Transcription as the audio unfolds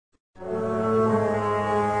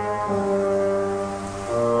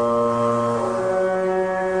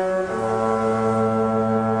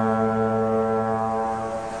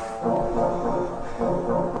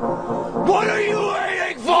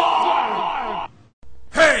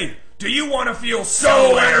do you want to feel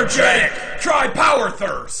so energetic? Try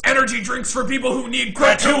Logthirst. Energy drinks for people who need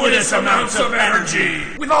gratuitous amounts of energy.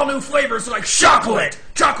 With all new flavors like chocolate.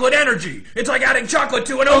 Chocolate energy. It's like adding chocolate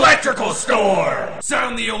to an electrical store.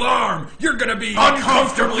 Sound the alarm. You're gonna be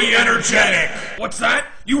uncomfortably energetic. What's that?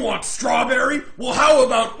 You want strawberry? Well, how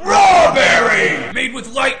about raw berry? Made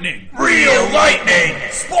with lightning. Real lightning.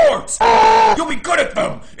 Sports. You'll be good at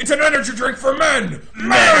them. It's an energy drink for men.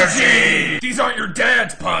 Energy. These aren't your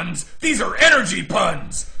dad's puns. These are energy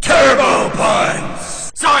puns. Turbo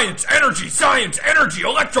puns. Science, energy,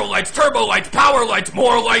 electrolytes, turbo lights, power lights,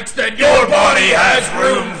 more lights than your body has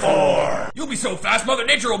room for. You'll be so fast, Mother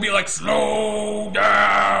Nature will be like, slow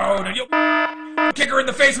down, and you'll kick her in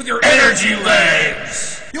the face with your energy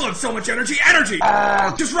legs. You'll have so much energy,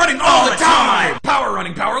 just running all the time. Power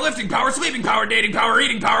running, power lifting, power sleeping, power dating, power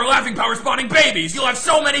eating, power laughing, power spawning babies. You'll have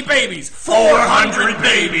so many babies, 400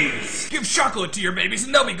 babies. Give chocolate to your babies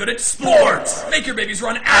and they'll be good at sports. Make your babies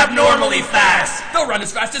run abnormally fast. They'll run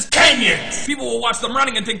as fast as Kenyans. People will watch them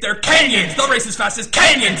running and think they're Kenyans. They'll race as fast as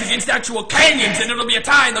Kenyans against actual Kenyans, and it'll be a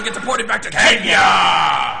tie and they'll get deported back to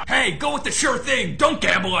Kenya. Hey, go with the sure thing. Don't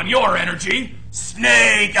gamble on your energy.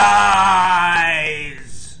 Snake eyes.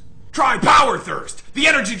 Try Logthirst, the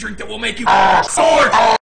energy drink that will make you sword.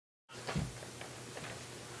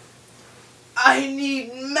 I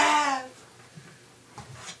need math.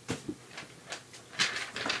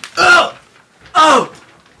 Oh!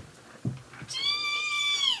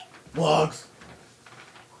 Logs.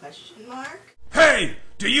 Question mark? Hey,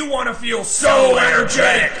 do you want to feel so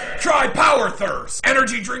energetic? Try Logthirst,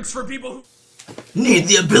 energy drinks for people who Need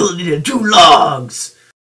the ability to do logs.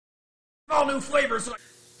 all new flavors like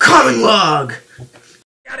Common log.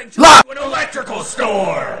 adding to an electrical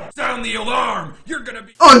store. Sound the alarm. You're gonna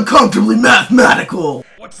be Uncomfortably mathematical.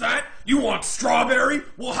 What's that? You want strawberry?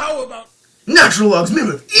 Well, how about Natural logs made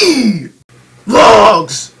with E.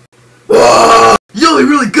 Logs. Whoa. You'll be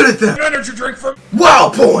really good at that. energy drink for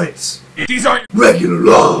Wow points. These aren't Regular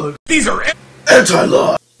log. these are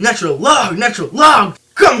Anti-log. Natural log.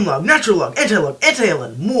 Common log. Natural log. Anti-log.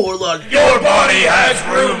 Anti-log. More log. your body has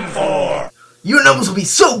room for. Your numbers will be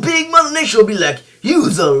so big, Mother Nature will be like,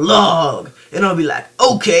 use a log. And I'll be like,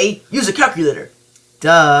 okay, use a calculator.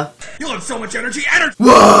 Duh. You'll have so much energy,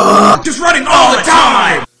 Whoa. just running all the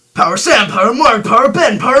time. Power Sam, Power Mark, Power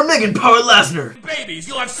Ben, Power Megan, Power Lasner. Babies,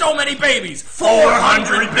 you'll have so many babies,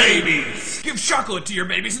 400 babies. Give chocolate to your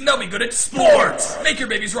babies and they'll be good at sports. Make your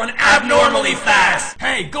babies run abnormally fast.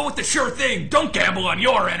 Hey, go with the sure thing. Don't gamble on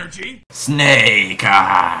your energy. Snake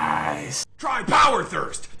eyes. Try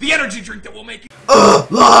Logthirst, the energy drink that will make you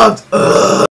Logged.